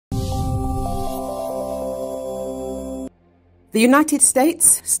The United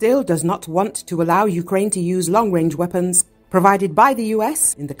States still does not want to allow Ukraine to use long-range weapons provided by the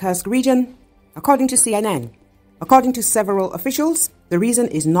US in the Kursk region, according to CNN. According to several officials, the reason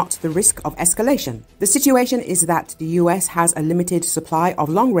is not the risk of escalation. The situation is that the US has a limited supply of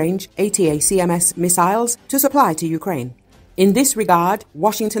long-range ATACMS missiles to supply to Ukraine. In this regard,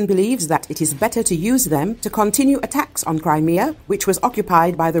 Washington believes that it is better to use them to continue attacks on Crimea, which was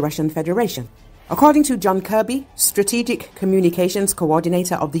occupied by the Russian Federation. According to John Kirby, Strategic Communications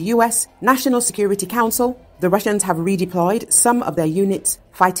Coordinator of the US National Security Council, the Russians have redeployed some of their units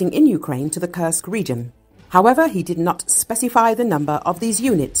fighting in Ukraine to the Kursk region. However, he did not specify the number of these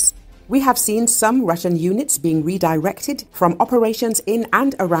units. We have seen some Russian units being redirected from operations in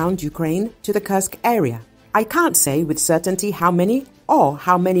and around Ukraine to the Kursk area. I can't say with certainty how many or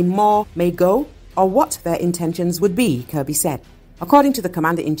how many more may go or what their intentions would be, Kirby said. According to the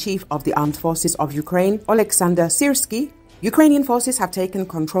Commander-in-Chief of the Armed Forces of Ukraine, Oleksandr Syrsky, Ukrainian forces have taken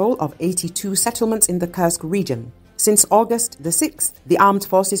control of 82 settlements in the Kursk region. Since August the 6th, the Armed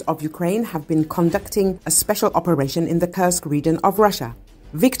Forces of Ukraine have been conducting a special operation in the Kursk region of Russia.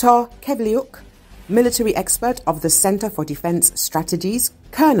 Viktor Kevliuk, military expert of the Center for Defense Strategies,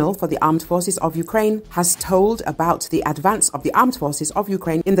 colonel for the Armed Forces of Ukraine, has told about the advance of the Armed Forces of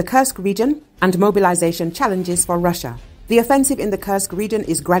Ukraine in the Kursk region and mobilization challenges for Russia. The offensive in the Kursk region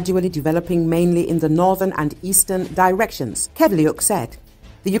is gradually developing mainly in the northern and eastern directions, Kevliuk said.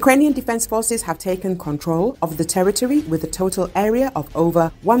 The Ukrainian Defense Forces have taken control of the territory with a total area of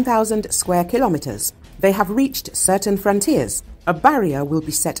over 1,000 square kilometers. They have reached certain frontiers. A barrier will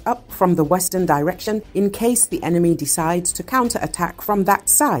be set up from the western direction in case the enemy decides to counterattack from that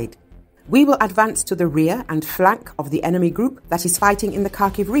side. We will advance to the rear and flank of the enemy group that is fighting in the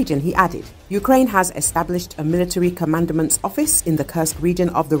Kharkiv region, he added. Ukraine has established a military commandment's office in the Kursk region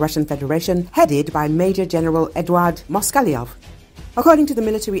of the Russian Federation, headed by Major General Eduard Moskalyov. According to the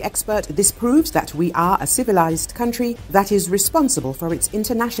military expert, this proves that we are a civilized country that is responsible for its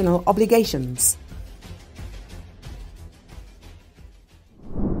international obligations.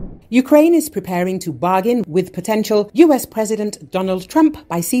 Ukraine is preparing to bargain with potential US President Donald Trump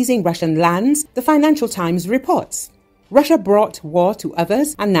by seizing Russian lands, the Financial Times reports. Russia brought war to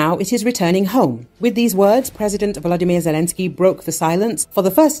others, and now it is returning home. With these words, President Volodymyr Zelenski broke the silence for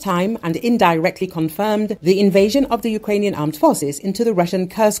the first time and indirectly confirmed the invasion of the Ukrainian armed forces into the Russian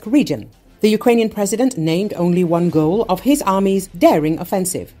Kursk region. The Ukrainian president named only one goal of his army's daring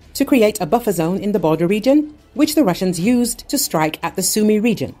offensive: to create a buffer zone in the border region, which the Russians used to strike at the Sumy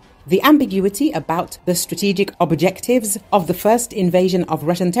region. The ambiguity about the strategic objectives of the first invasion of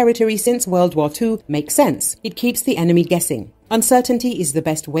Russian territory since World War II makes sense. It keeps the enemy guessing. Uncertainty is the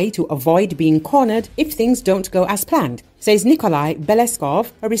best way to avoid being cornered if things don't go as planned, says Nikolai Beleskov,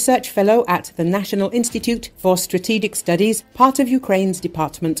 a research fellow at the National Institute for Strategic Studies, part of Ukraine's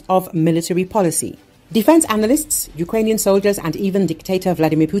Department of Military Policy. Defense analysts, Ukrainian soldiers and even dictator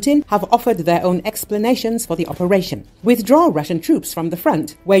Vladimir Putin have offered their own explanations for the operation. Withdraw Russian troops from the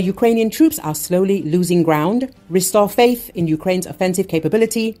front, where Ukrainian troops are slowly losing ground, restore faith in Ukraine's offensive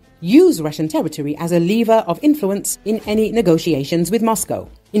capability, use Russian territory as a lever of influence in any negotiations with Moscow.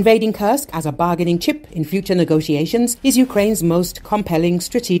 Invading Kursk as a bargaining chip in future negotiations is Ukraine's most compelling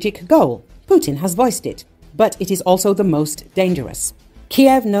strategic goal. Putin has voiced it, but it is also the most dangerous.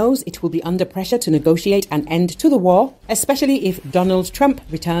 Kiev knows it will be under pressure to negotiate an end to the war, especially if Donald Trump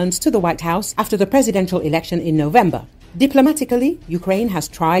returns to the White House after the presidential election in November. Diplomatically, Ukraine has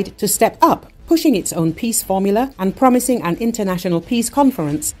tried to step up, pushing its own peace formula and promising an international peace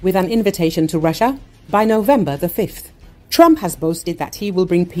conference with an invitation to Russia by November the 5th. Trump has boasted that he will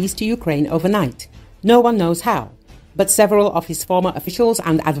bring peace to Ukraine overnight. No one knows how. But several of his former officials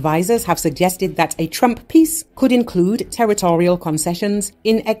and advisors have suggested that a Trump peace could include territorial concessions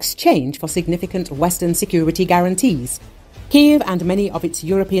in exchange for significant Western security guarantees. Kyiv and many of its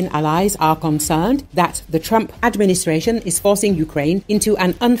European allies are concerned that the Trump administration is forcing Ukraine into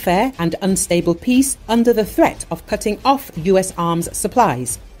an unfair and unstable peace under the threat of cutting off US arms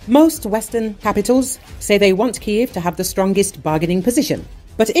supplies. Most Western capitals say they want Kyiv to have the strongest bargaining position.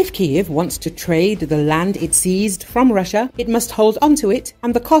 But if Kyiv wants to trade the land it seized from Russia, it must hold on to it,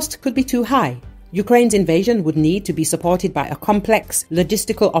 and the cost could be too high. Ukraine's invasion would need to be supported by a complex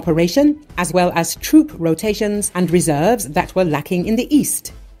logistical operation, as well as troop rotations and reserves that were lacking in the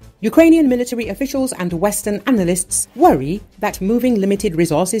east. Ukrainian military officials and Western analysts worry that moving limited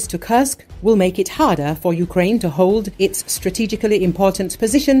resources to Kursk will make it harder for Ukraine to hold its strategically important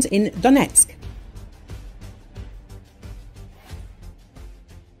positions in Donetsk.